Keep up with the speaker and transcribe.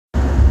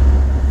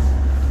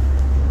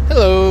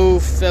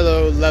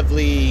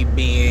lovely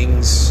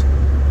beings.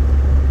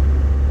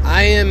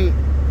 I am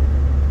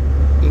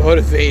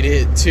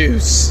motivated to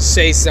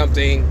say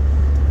something,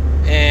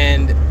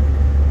 and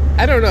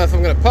I don't know if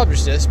I'm going to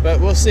publish this, but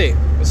we'll see.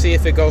 We'll see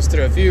if it goes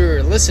through. If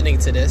you're listening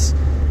to this,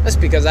 that's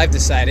because I've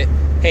decided,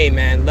 hey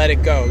man, let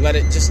it go. Let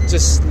it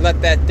just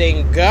let that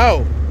thing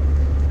go.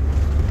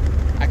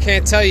 I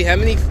can't tell you how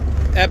many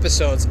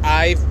episodes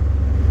I've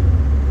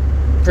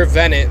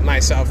prevented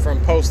myself from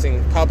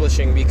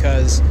publishing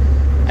because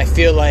I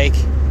feel like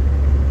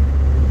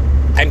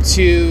I'm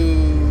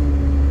too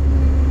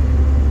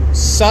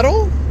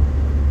subtle,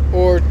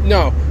 or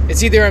no,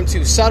 it's either I'm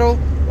too subtle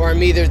or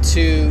I'm either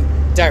too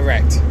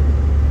direct.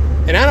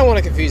 And I don't want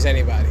to confuse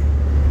anybody,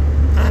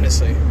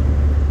 honestly.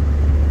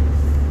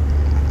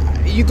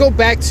 You go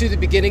back to the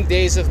beginning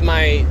days of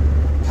my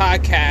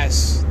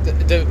podcast,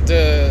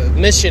 the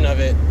mission of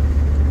it,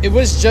 it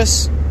was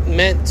just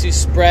meant to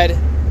spread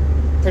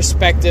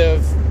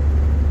perspective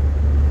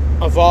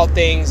of all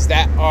things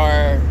that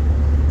are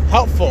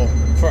helpful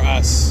for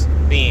us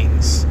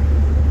beings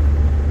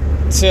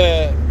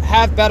to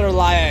have better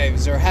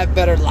lives or have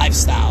better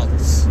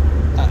lifestyles.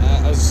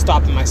 I was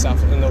stopping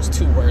myself in those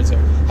two words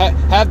there.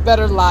 Have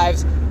better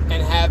lives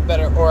and have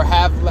better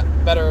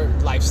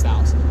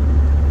lifestyles.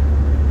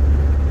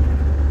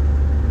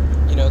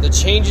 You know, the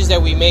changes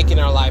that we make in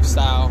our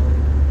lifestyle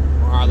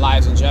or our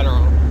lives in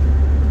general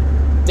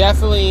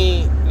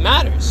definitely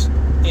matters.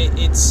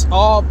 It's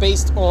all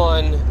based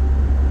on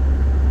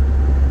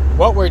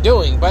what we're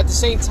doing, but at the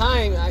same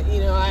time, I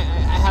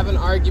have an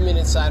argument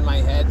inside my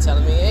head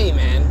telling me, hey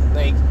man,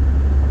 like,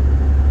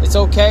 it's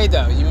okay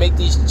though. You make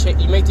these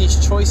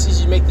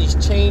choices, you make these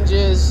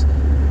changes.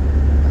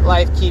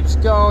 Life keeps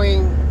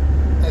going.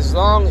 As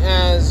long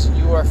as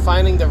you are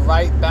finding the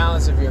right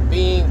balance of your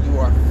being, you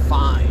are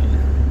fine.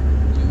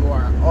 You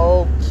are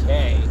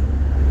okay.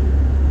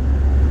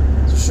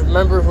 Just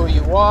remember who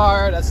you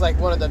are. That's like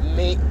one of the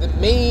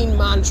main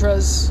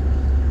mantras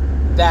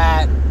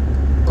that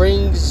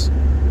brings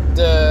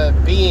the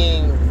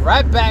being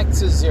right back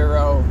to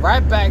zero,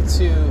 right back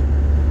to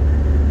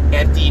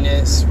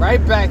emptiness,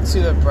 right back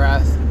to the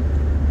breath,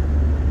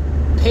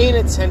 paying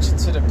attention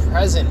to the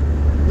present,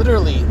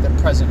 literally the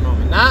present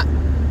moment, not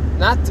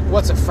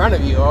what's in front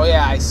of you. Oh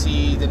yeah, I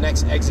see the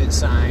next exit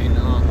sign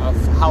of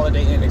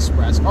Holiday Inn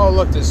Express. Oh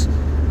look, this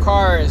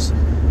car is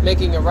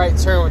making a right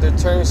turn with a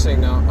turn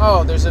signal.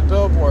 Oh, there's a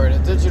billboard, a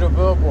digital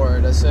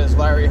billboard that says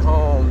Larry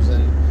Holmes,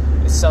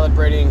 and it's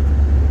celebrating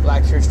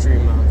Black History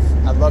Month.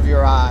 I love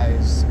your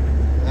eyes,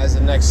 as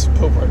the next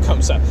billboard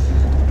comes up.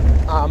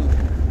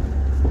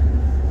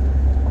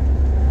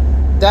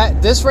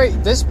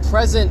 This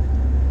present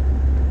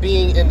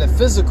being in the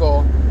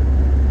physical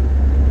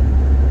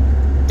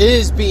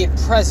is being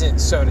present,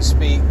 so to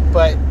speak,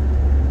 but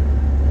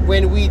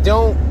when we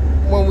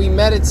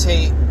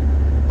meditate,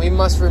 we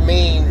must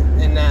remain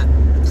in that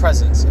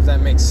presence, if that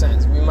makes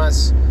sense. We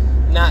must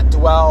not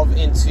dwell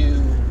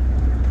into,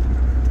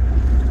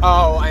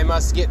 oh, I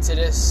must get to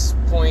this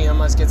point, I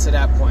must get to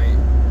that point,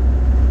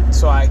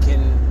 so I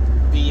can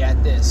be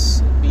at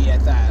this, be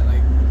at that.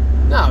 Like,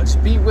 no,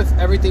 just be with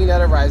everything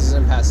that arises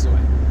and passes away.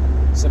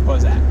 Simple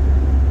as that.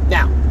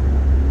 Now,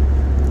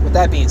 with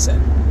that being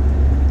said,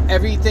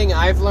 everything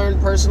I've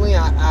learned personally,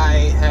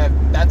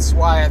 that's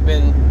why I've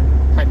been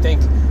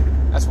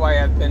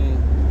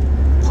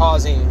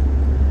pausing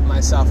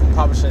myself from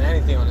publishing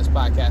anything on this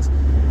podcast,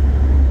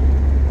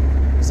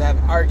 because I have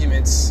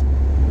arguments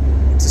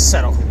to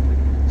settle.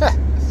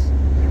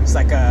 It's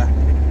like I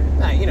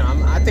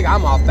think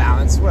I'm off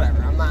balance,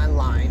 whatever, I'm not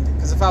aligned,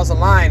 because if I was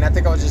aligned, I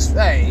think I would just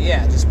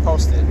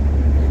post it,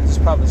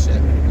 just publish it,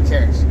 who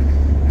cares,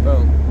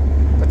 boom.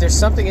 But there's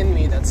something in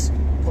me that's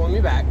pulling me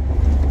back,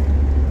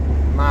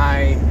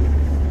 my,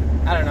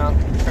 I don't know,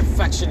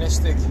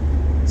 perfectionistic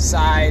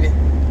side,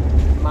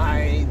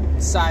 my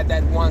side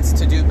that wants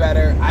to do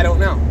better. I don't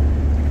know.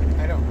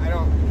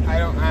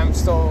 I'm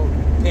still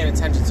paying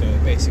attention to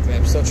it, basically.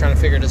 I'm still trying to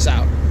figure this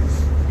out.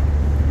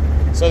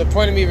 So the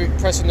point of me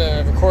pressing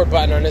the record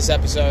button on this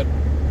episode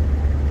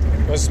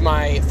was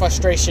my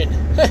frustration.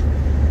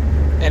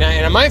 and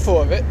I'm mindful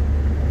of it.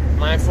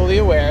 Mindfully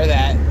aware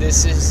that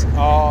this is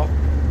all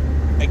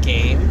a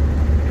game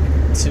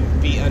to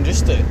be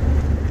understood,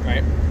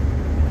 right?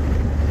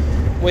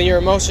 When your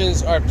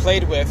emotions are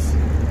played with,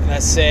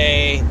 let's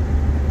say,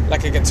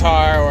 like a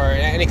guitar or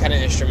any kind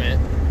of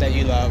instrument that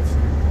you love,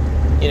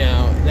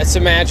 let's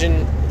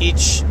imagine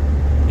each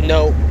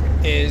note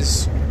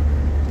is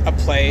a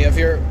play of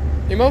your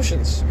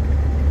emotions.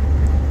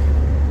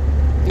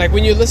 Like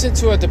when you listen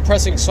to a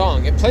depressing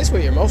song, it plays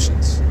with your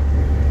emotions.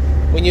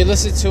 When you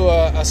listen to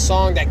a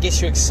song that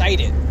gets you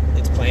excited,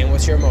 it's playing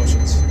with your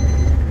emotions.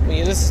 When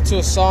you listen to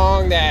a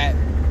song that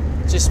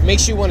just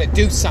makes you want to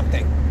do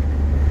something,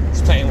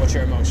 it's playing with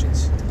your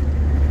emotions.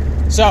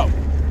 So,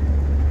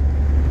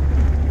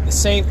 the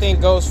same thing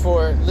goes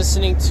for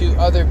listening to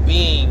other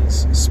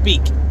beings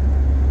speak.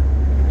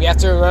 We have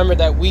to remember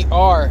that we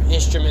are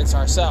instruments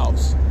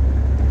ourselves.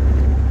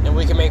 And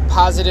we can make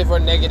positive or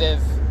negative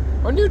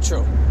or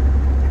neutral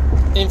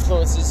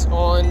influences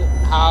on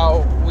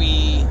how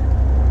we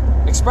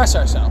express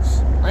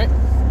ourselves, right?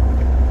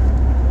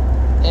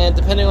 And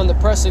depending on the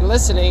person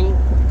listening,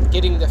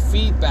 getting the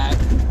feedback,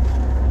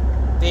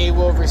 they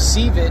will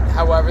receive it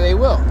however they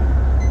will.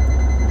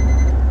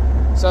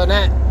 So in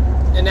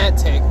that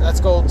take, let's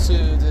go to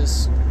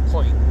this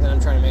point that I'm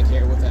trying to make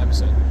here with the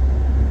episode.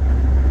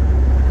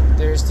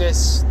 There's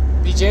this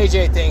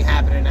BJJ thing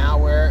happening now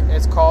where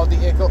it's called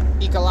the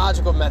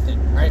ecological method,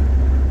 right?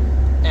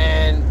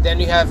 And then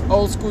you have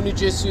old school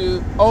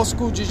jiu-jitsu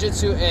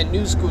and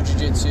new school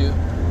jiu-jitsu,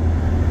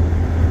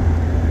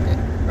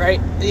 right?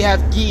 You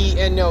have gi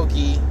and no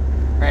gi,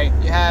 right?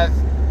 You have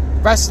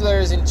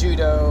wrestlers and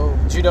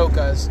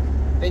judokas.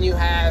 Then you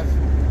have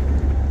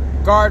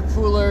guard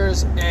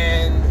pullers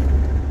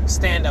and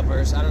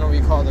stand-uppers. I don't know what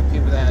you call the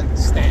people that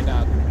stand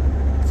up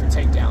for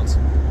takedowns.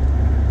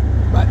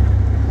 But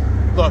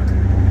look,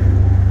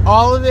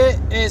 all of it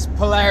is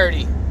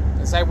polarity.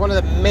 It's like one of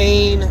the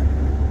main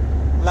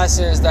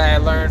lessons that I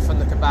learned from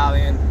the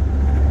Kabbalion,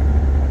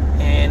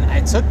 and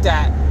I took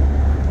that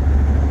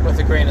with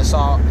a grain of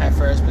salt at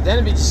first, but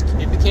then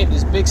it became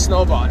this big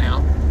snowball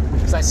now,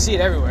 because I see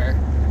it everywhere,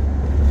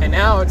 and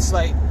now it's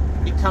like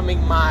becoming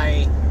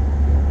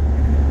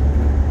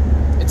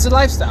it's a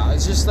lifestyle.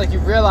 It's just like you're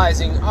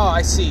realizing, oh,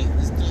 I see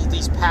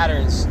these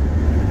patterns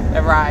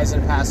that rise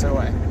and pass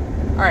away.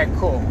 Alright,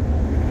 cool.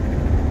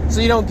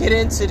 So you don't get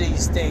into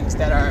these things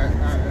that are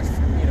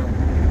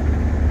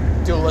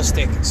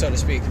dualistic, so to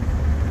speak.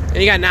 And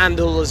you got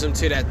non-dualism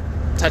too that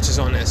touches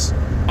on this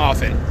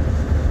often.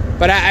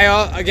 But I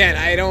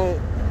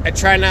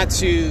try not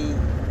to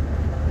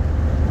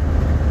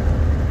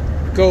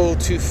go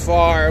too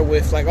far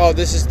with like, oh,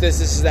 this is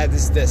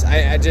this.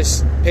 I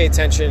just pay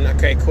attention.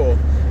 Okay, cool.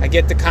 I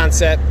get the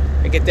concept.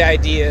 I get the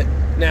idea.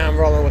 Now I'm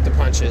rolling with the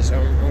punches.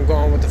 I'm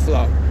going with the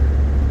flow.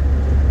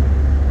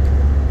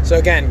 So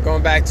again,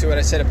 going back to what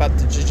I said about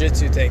the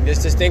jiu-jitsu thing,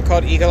 there's this thing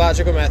called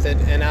ecological method,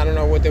 and I don't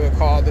know what they would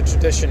call the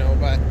traditional,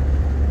 but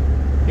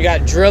you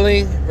got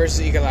drilling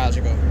versus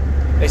ecological.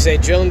 They say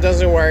drilling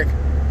doesn't work,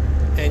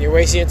 and you're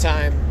wasting your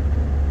time.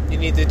 You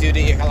need to do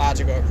the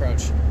ecological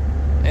approach.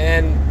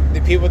 And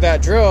the people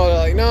that drill, they're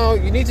like, no,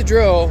 you need to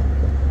drill.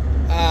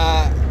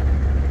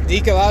 The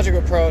ecological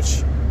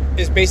approach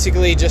is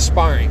basically just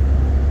sparring,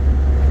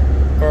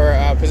 or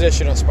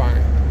positional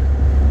sparring.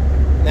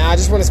 Now, I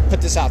just want to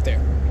put this out there.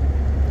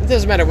 It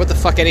doesn't matter what the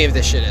fuck any of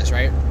this shit is,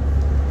 right?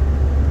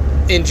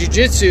 In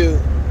jiu-jitsu,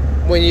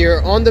 when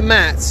you're on the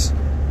mats,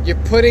 you're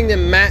putting the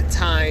mat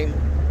time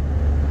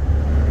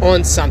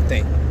on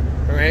something,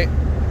 right?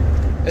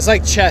 It's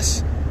like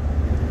chess,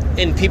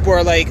 and people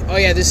are like, "Oh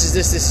yeah, this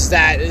is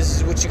that. This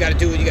is what you got to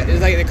do."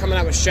 It's like they're coming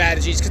out with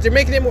strategies because they're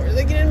making it more,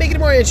 making it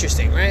more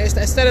interesting, right?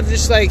 Instead of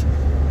just like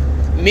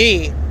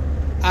me,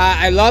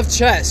 I love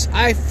chess.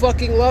 I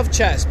fucking love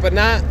chess, but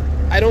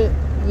I don't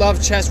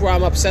love chess where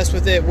I'm obsessed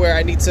with it, where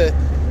I need to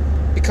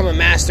become a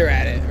master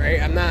at it, right?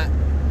 I'm not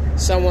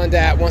someone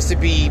that wants to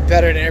be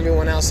better than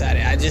everyone else at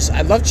it.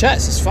 I love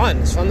chess. It's fun.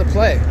 It's fun to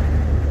play.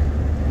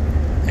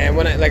 And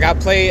when I'll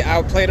play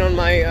it on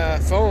my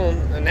phone,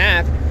 an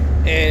app,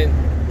 and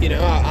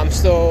I'm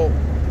still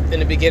in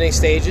the beginning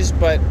stages.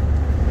 But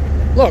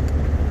look,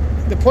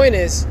 the point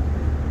is,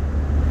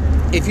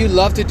 if you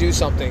love to do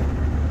something,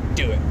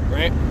 do it,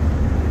 right?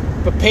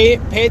 But pay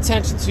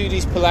attention to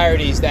these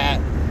polarities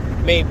that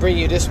may bring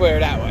you this way or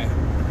that way.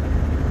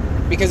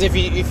 Because if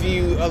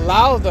you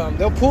allow them,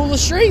 they'll pull the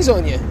strings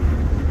on you.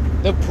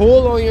 They'll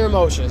pull on your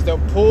emotions. They'll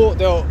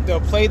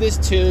play this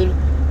tune,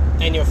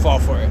 and you'll fall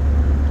for it.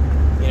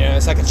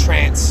 It's like a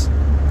trance.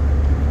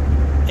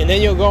 And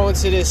then you'll go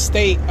into this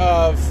state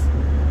of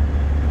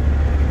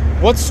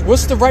what's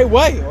the right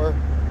way, or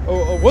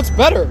what's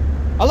better.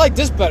 I like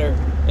this better.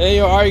 And then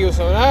you'll argue with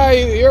someone.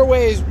 Your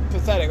way is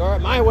pathetic, or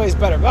my way is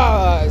better. Blah,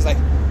 blah, blah. It's like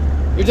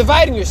you're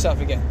dividing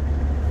yourself again,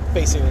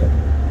 basically.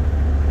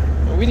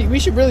 We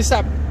should really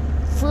stop.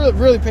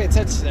 Really pay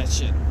attention to that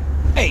shit.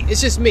 Hey,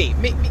 it's just me.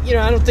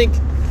 I don't think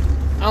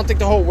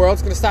the whole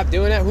world's gonna stop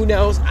doing that. Who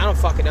knows? I don't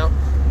fucking know.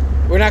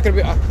 We're not gonna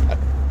be.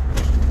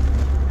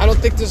 I don't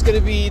think there's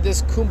gonna be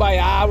this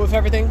kumbaya with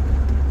everything,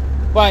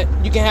 but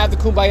you can have the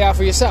kumbaya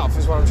for yourself.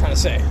 Is what I'm trying to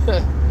say.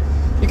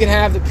 You can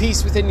have the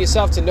peace within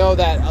yourself to know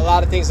that a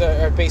lot of things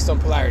are based on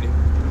polarity.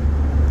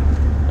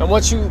 And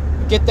once you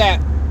get that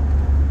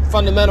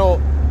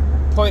fundamental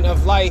point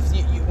of life,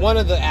 one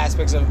of the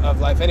aspects of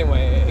life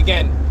anyway.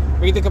 Again.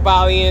 Read the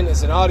Kabbalion.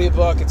 It's an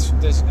audiobook. I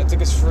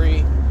think it's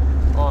free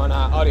on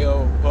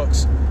audio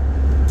books.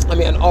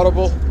 On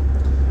Audible.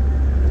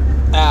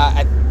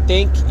 I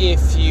think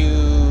if you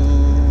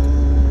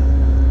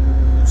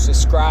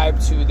subscribe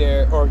to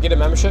their or get a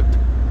membership,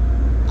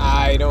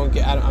 they're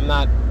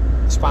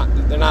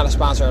not a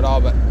sponsor at all.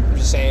 But I'm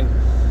just saying,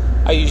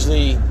 I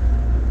usually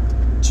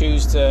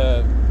choose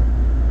to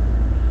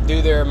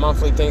do their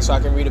monthly thing so I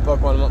can read a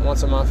book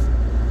once a month.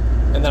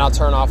 And then I'll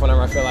turn off whenever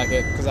I feel like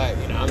it, because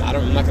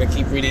I'm not going to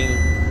keep reading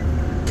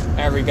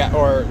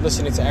or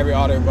listening to every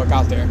audiobook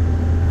out there.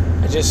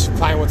 I just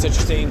find what's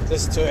interesting,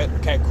 listen to it.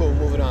 Okay, cool,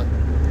 moving on.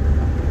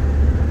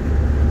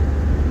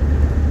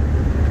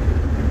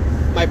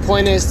 My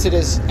point is to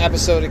this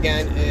episode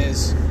again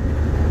is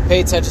pay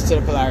attention to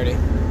the polarity.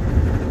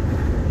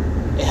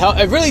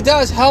 It really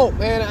does help,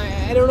 man.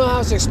 I don't know how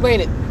else to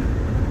explain it.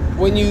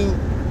 When you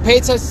pay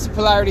attention to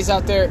polarities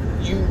out there,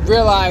 you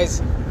realize,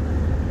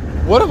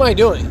 what am I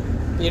doing?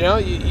 You know,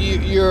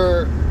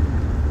 you're,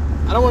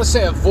 I don't want to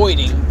say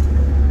avoiding,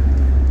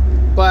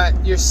 but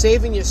you're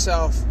saving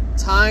yourself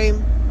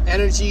time,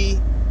 energy,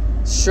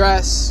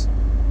 stress,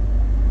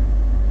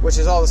 which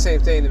is all the same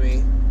thing to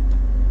me.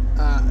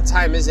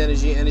 Time is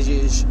energy. Energy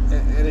is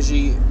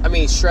energy. I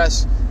mean,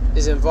 stress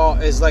is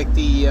involved. Is like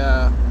the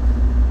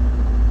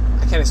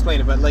I can't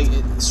explain it, but like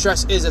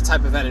stress is a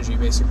type of energy,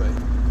 basically.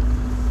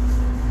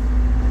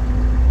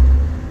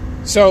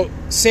 So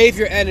save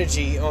your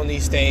energy on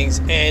these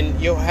things, and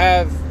you'll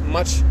have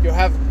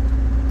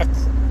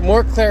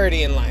more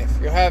clarity in life.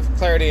 You'll have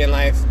clarity in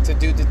life to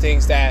do the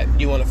things that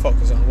you want to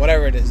focus on,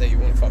 whatever it is that you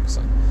want to focus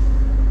on.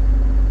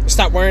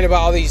 Stop worrying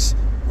about all these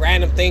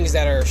random things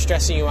that are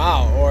stressing you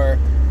out, or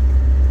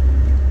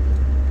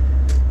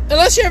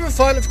unless you're having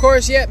fun, of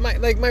course. Yeah,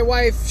 my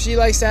wife, she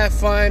likes to have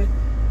fun,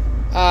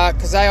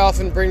 because I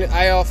often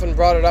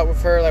brought it up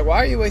with her, like, why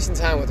are you wasting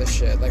time with this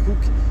shit? Like,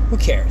 who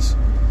cares?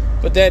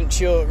 But then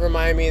she'll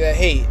remind me that,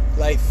 hey,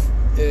 life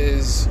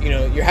is,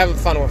 you're having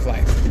fun with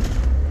life.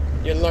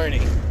 You're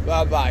learning,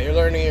 blah, blah. You're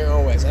learning your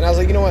own ways. And I was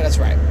like, you know what? That's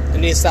right. I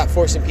need to stop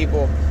forcing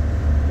people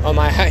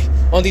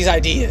on these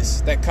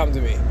ideas that come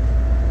to me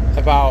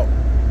about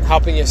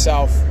helping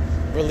yourself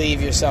relieve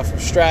yourself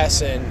of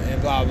stress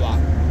and blah, blah.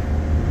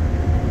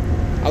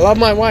 I love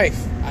my wife.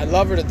 I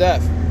love her to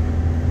death.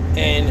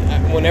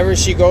 And whenever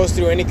she goes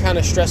through any kind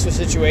of stressful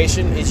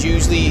situation, it's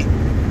usually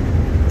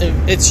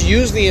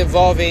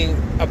involving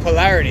a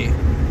polarity.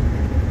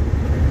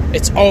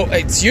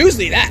 It's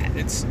usually that.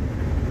 It's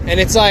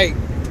like,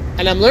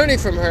 and I'm learning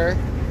from her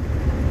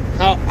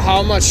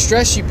how much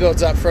stress she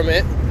builds up from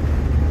it.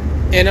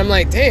 And I'm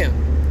like, damn.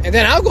 And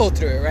then I'll go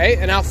through it, right?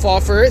 And I'll fall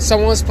for it.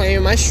 Someone's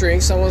playing my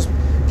string. Someone's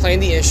playing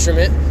the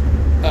instrument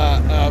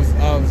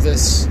of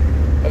this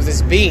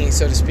being,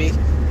 so to speak.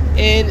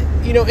 And,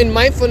 in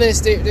mindfulness,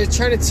 they're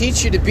trying to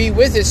teach you to be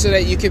with it so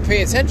that you can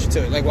pay attention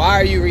to it. Like, why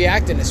are you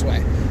reacting this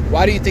way?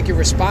 Why do you think you're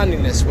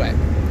responding this way?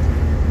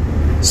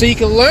 So you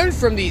can learn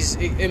from these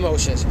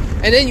emotions.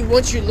 And then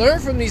once you learn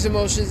from these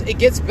emotions, it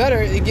gets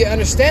better. You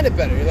understand it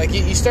better. Like,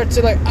 you start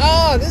to like,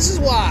 oh, this is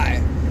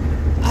why.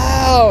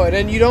 Oh, and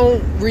then you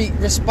don't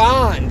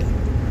respond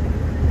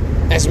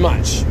as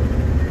much.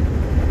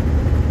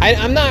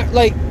 I'm not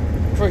like,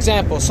 for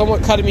example,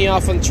 someone cutting me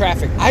off on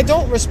traffic. I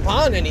don't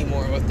respond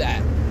anymore with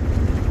that.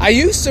 I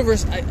used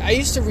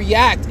to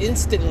react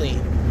instantly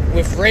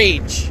with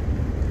rage.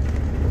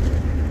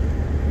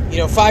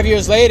 5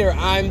 years later,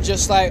 I'm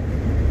just like,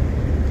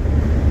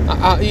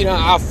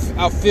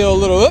 I'll feel a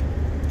little up,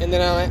 and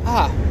then I'm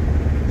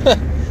like,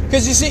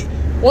 because you see,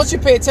 once you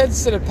pay attention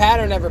to the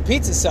pattern that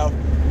repeats itself,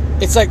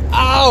 it's like,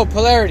 oh,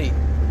 polarity,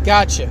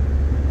 gotcha,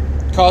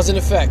 cause and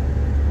effect.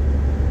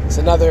 It's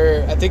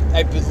another,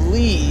 I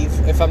believe,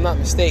 if I'm not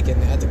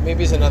mistaken, I think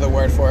maybe it's another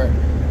word for it,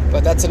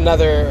 but that's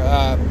another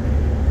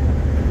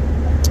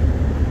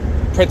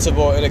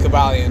principle in the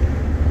Kabbalion.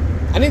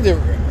 I need to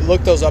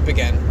look those up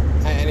again.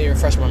 I need to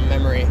refresh my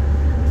memory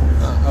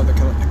of the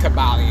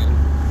Kabbalion.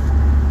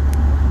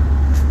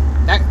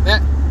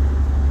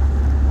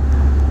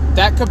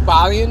 That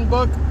Kabbalion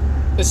book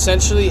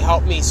essentially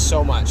helped me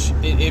so much.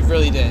 It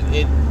really did.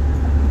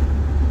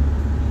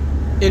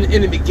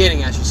 In the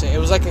beginning, I should say, it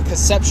was like a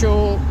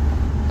conceptual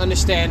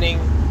understanding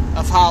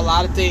of how a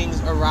lot of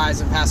things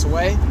arise and pass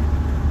away.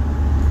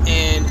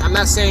 And I'm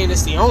not saying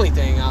it's the only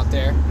thing out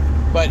there,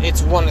 but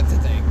it's one of the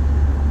things.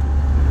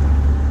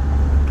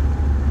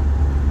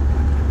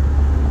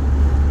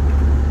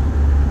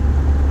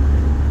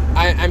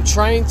 I'm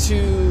trying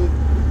to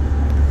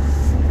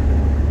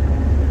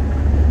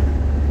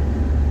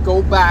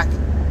go back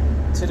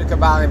to the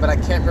Kabbalion, but I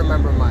can't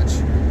remember much.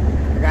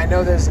 Like, I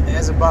know there's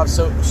as above,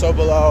 so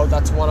below.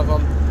 That's one of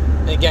them.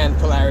 And again,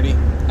 polarity,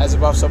 as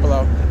above, so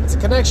below. It's a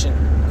connection,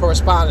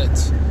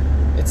 correspondence.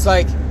 It's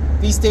like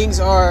these things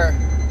are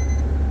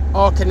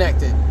all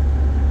connected.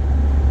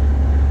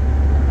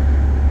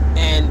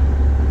 And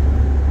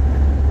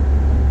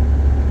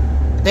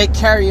they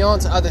carry on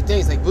to other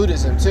things, like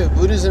Buddhism too.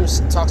 Buddhism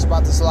talks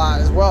about this a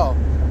lot as well.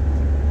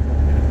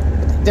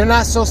 They're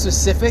not so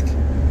specific,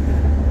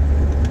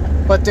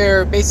 but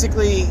they're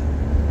basically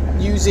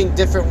using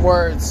different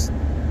words,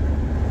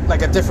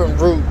 like a different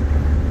root,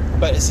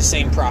 but it's the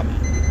same problem,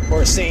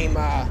 or same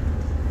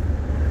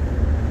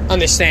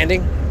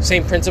understanding,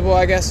 same principle,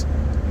 I guess.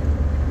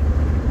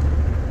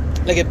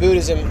 Like in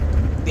Buddhism,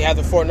 they have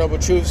the Four Noble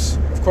Truths,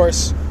 of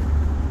course.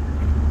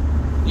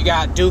 You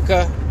got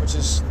dukkha, which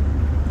is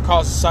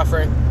causes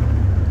suffering,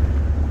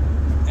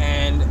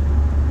 and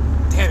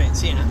damn it,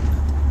 see,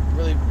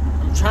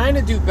 I'm trying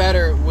to do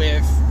better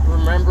with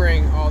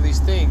remembering all these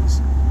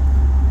things,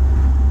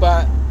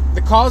 but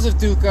the cause of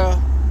dukkha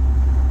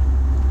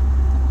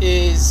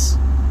is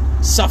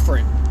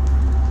suffering,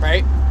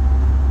 right?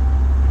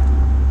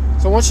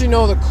 So once you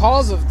know the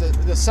cause of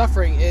the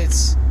suffering,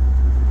 it's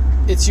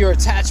your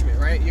attachment,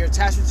 right? Your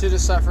attachment to the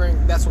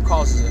suffering, that's what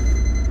causes it.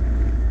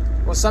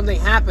 when something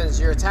happens,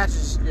 you attach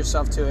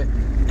yourself to it,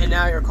 and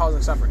now you're causing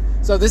suffering.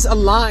 So this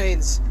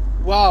aligns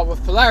well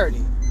with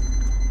polarity.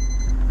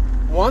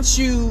 Once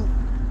you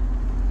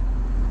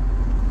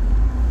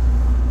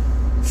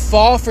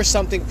fall for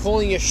something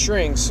pulling your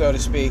strings, so to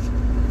speak,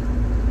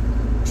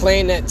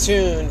 playing that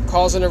tune,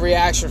 causing a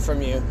reaction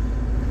from you,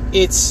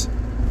 it's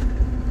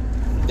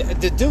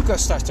the dukkha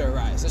starts to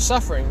arise, the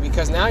suffering,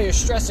 because now you're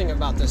stressing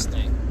about this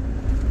thing.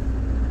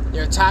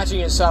 You're attaching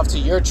yourself to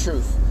your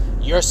truth,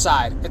 your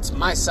side. It's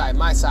my side.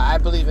 I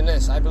believe in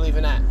this. I believe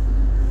in that.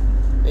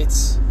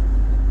 This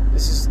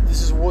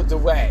is what the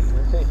way.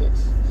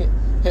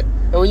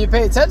 And when you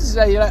pay attention to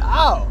that, you're like,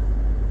 oh,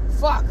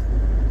 fuck.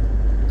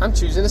 I'm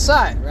choosing a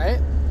side, right?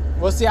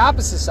 What's the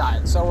opposite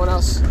side? Someone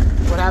else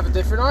would have a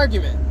different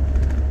argument.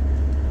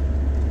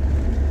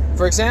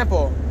 For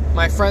example,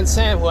 my friend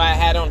Sam, who I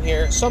had on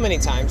here so many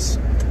times,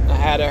 I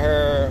had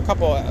her a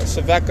couple,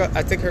 Saveka,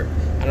 I think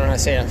I don't know how to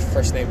say her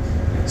first name,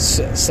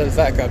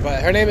 Saveka,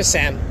 but her name is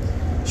Sam.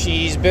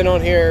 She's been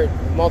on here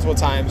multiple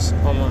times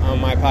on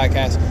my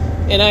podcast,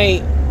 and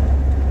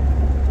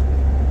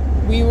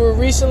we were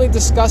recently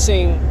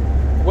discussing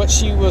what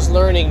she was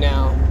learning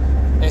now,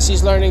 and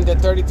she's learning the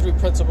 33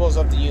 principles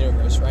of the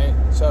universe, right?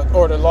 So,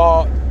 or the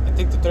law, I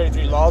think the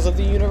 33 laws of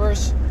the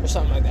universe, or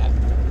something like that.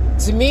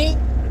 To me,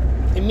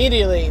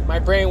 immediately my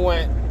brain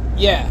went,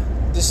 yeah,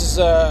 this is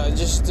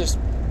just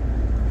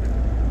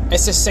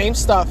it's the same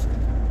stuff,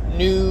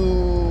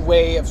 new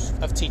way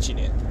of teaching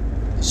it.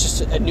 It's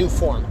just a new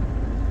form.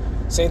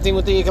 Same thing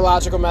with the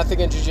ecological method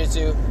in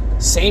jiu-jitsu.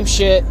 Same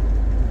shit,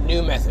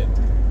 new method.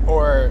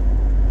 Or,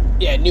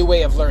 yeah, new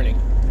way of learning.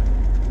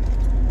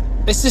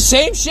 It's the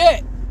same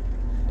shit.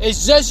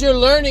 It's just you're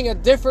learning a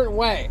different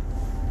way.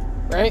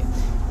 Right?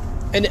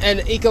 And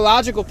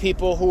ecological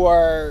people who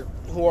are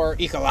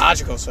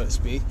ecological, so to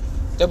speak,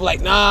 they'll be like,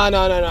 no,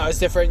 it's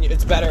different,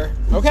 it's better.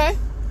 Okay.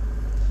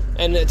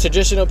 And the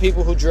traditional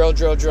people who drill,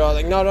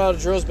 like, no, the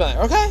drill's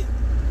better. Okay.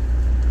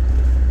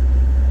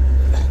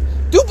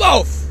 Do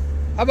both.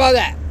 How about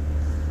that?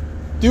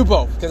 Do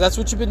both, because that's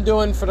what you've been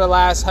doing for the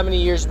last, how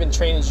many years you've been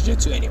training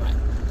jiu-jitsu anyway.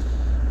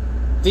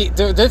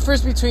 The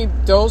difference between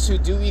those who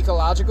do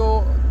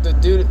ecological,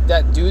 that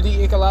do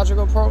the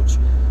ecological approach,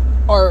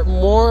 are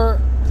more,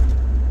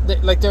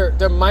 like they're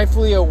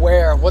mindfully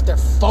aware of what they're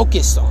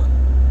focused on.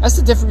 That's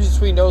the difference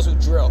between those who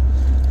drill.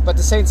 But at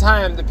the same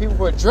time, the people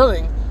who are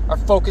drilling are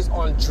focused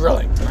on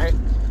drilling, right?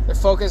 They're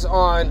focused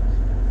on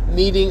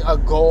meeting a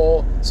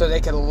goal so they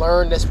can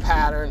learn this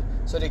pattern,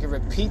 so they can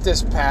repeat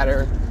this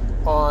pattern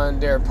on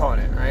their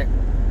opponent, right?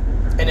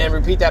 And then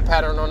repeat that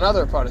pattern on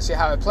another opponent, see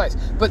how it plays.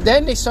 But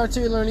then they start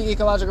to learn the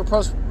ecological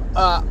approach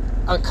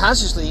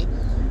unconsciously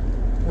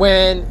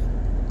when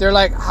they're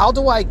like, how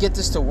do I get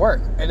this to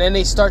work? And then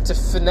they start to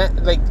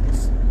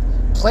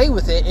play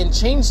with it and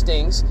change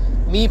things.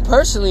 Me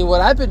personally, what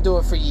I've been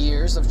doing for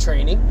years of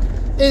training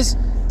is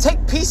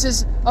take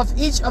pieces of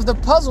each of the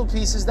puzzle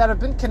pieces that have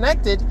been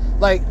connected,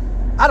 like,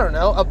 I don't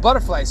know, a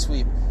butterfly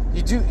sweep.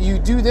 You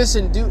do this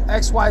and do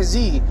X, Y,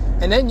 Z,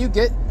 and then you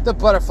get the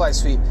butterfly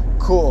sweep.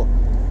 Cool.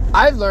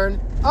 I've learned,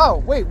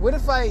 oh, wait, what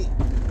if I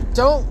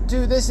don't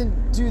do this and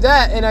do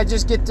that, and I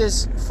just get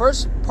this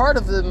first part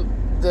of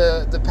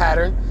the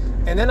pattern,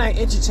 and then I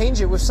interchange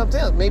it with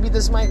something else. Maybe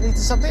this might lead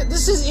to something else.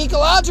 This is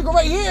ecological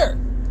right here.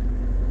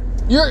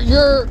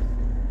 You're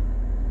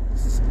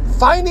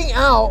finding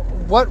out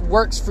what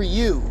works for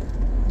you.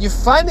 You're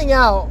finding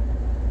out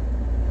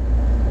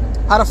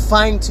how to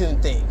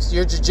fine-tune things,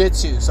 your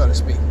jiu-jitsu, so to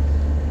speak.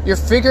 You're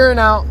figuring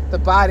out the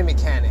body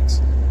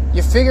mechanics.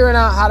 You're figuring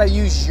out how to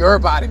use your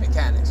body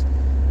mechanics.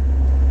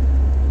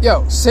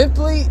 Yo,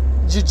 simply,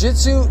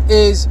 jiu-jitsu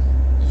is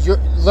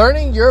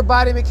learning your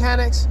body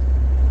mechanics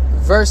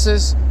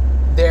versus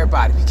their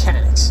body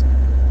mechanics.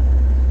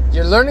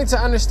 You're learning to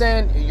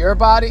understand your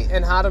body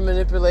and how to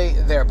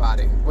manipulate their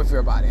body with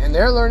your body. And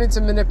they're learning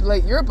to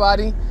manipulate your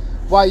body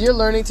while you're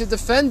learning to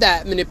defend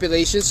that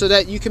manipulation so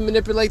that you can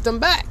manipulate them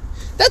back.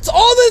 That's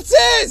all this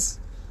is.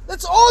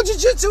 That's all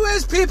jiu-jitsu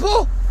is,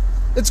 people.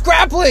 It's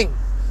grappling.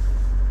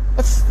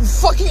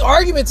 Fucking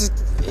arguments.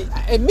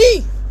 And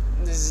me,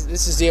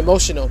 this is the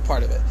emotional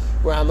part of it,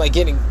 where I'm like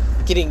getting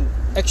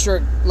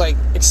extra like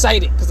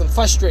excited because I'm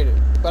frustrated,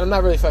 but I'm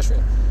not really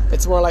frustrated.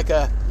 It's more like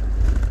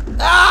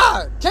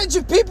can't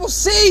you people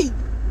see?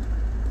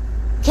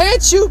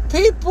 Can't you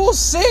people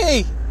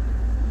see?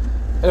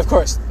 And of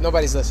course,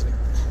 nobody's listening.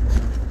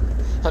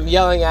 I'm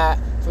yelling at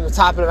from the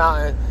top of the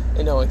mountain,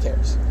 and no one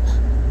cares.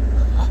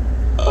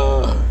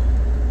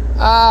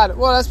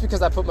 Well, that's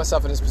because I put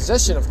myself in this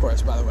position, of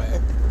course, by the way.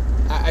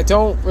 I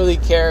don't really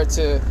care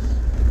to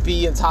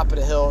be on top of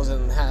the hills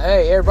and,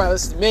 hey, everybody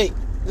listen to me.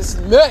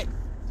 Listen to me.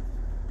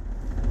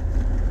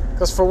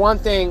 Because for one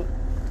thing,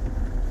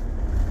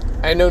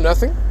 I know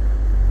nothing.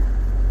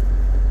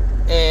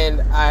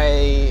 And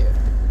I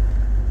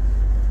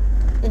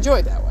enjoy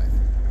it that way.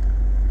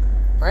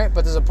 Right?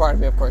 But there's a part of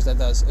me, of course, that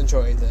does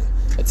enjoy the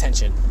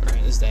attention.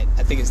 Right? Is that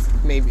I think it's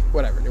maybe,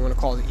 whatever, you want to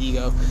call it the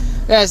ego.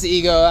 That's the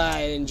ego.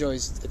 It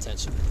enjoys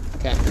attention.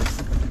 Okay.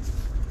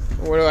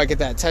 Where do I get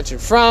that attention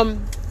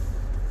from?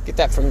 Get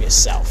that from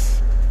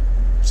yourself,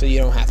 so you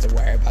don't have to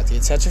worry about the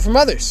attention from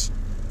others.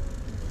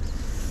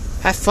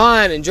 Have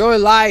fun, enjoy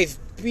life,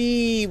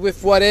 be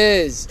with what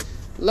is.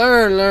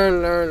 Learn.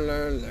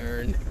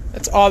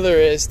 That's all there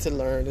is to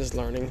learn, is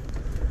learning.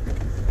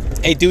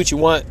 Hey, do what you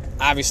want.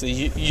 Obviously,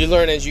 you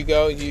learn as you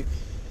go. You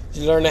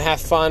learn to have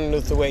fun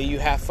with the way you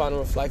have fun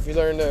with life. You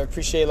learn to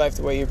appreciate life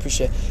the way you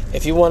appreciate it.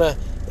 If you want to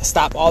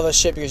stop all the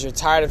shit because you're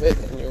tired of it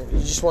and you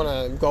just want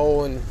to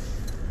go and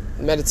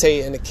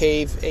meditate in a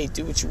cave, hey,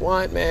 do what you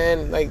want,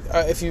 man. Like,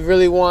 if you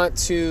really want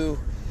to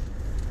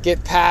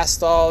get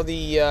past all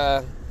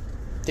the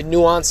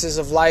nuances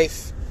of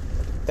life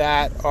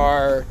that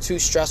are too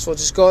stressful,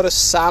 just go to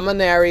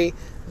Samaneri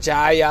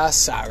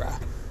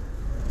Jayasara.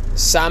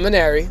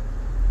 Samaneri,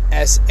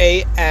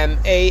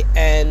 Samaneri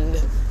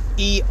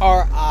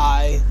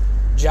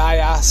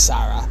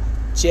Jayasara,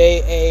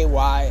 Jayasara.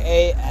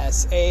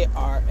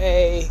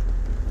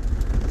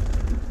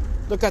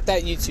 Look at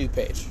that YouTube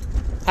page.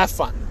 Have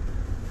fun.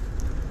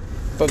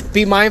 But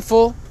be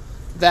mindful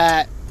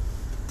that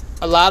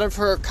a lot of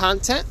her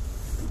content,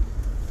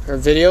 her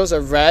videos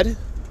are read.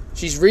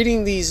 She's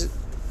reading these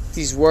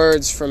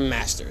words from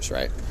masters,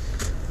 right?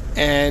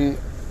 And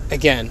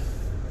again,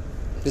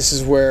 this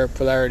is where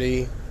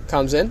polarity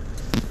comes in.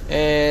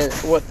 And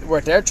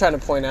what they're trying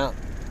to point out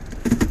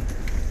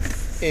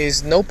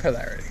is no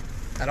polarity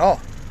at all.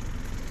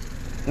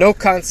 No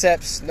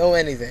concepts, no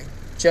anything.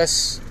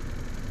 Just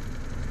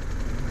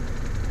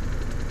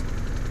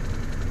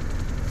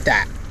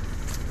that.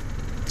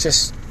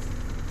 Just,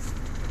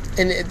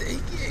 and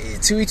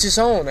to each his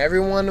own.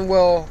 Everyone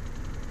will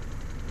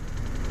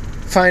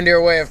find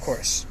their way, of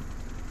course.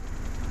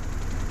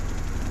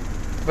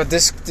 But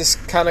this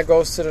kind of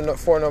goes to the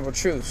Four Noble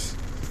Truths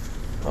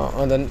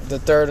on the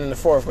third and the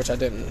fourth, which I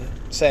didn't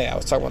say. I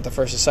was talking about the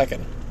first and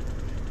second.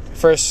 The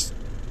first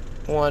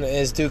one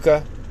is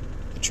dukkha,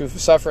 the truth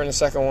of suffering. The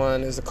second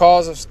one is the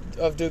cause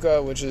of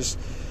dukkha, which is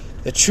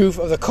the truth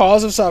of the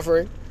cause of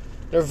suffering.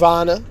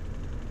 Nirvana,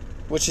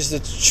 which is the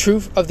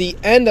truth of the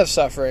end of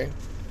suffering.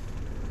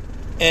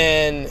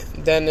 And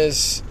then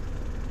is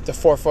the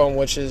fourth one,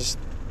 which is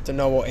the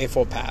Noble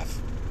Eightfold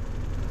Path,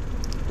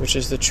 which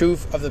is the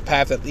truth of the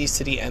path that leads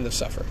to the end of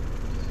suffering.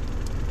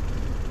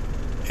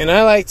 And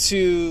I like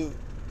to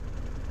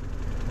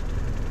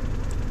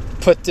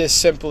put this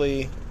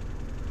simply,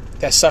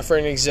 that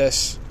suffering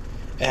exists,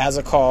 it has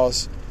a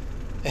cause,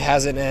 it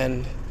has an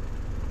end,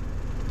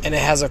 and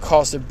it has a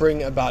cause to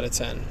bring about its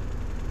end.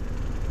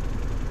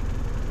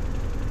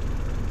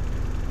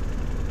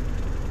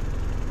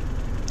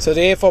 So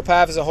the Eightfold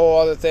Path is a whole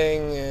other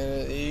thing,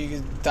 and you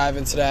can dive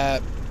into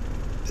that.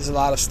 There's a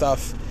lot of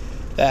stuff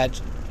that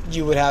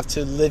you would have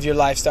to live your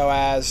lifestyle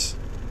as.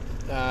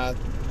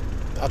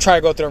 I'll try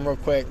to go through them real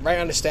quick. Right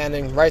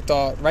understanding, right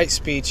thought, right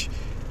speech,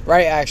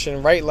 right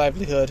action, right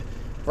livelihood,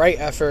 right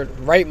effort,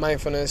 right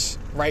mindfulness,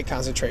 right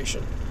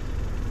concentration.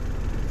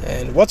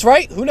 And what's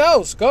right? Who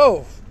knows?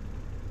 Go.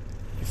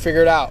 You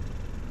figure it out.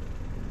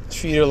 It's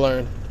for you to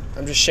learn.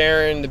 I'm just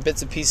sharing the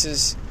bits and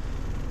pieces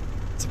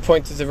to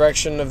point the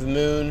direction of the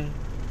moon.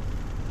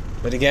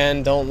 But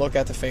again, don't look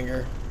at the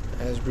finger,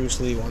 as Bruce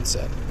Lee once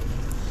said.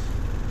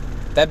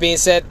 That being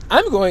said,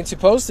 I'm going to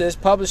publish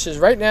this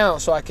right now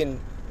so I can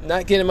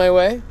not get in my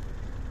way.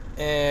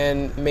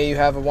 And may you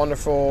have a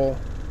wonderful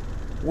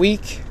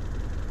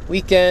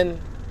weekend,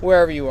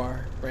 wherever you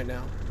are right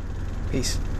now. Peace.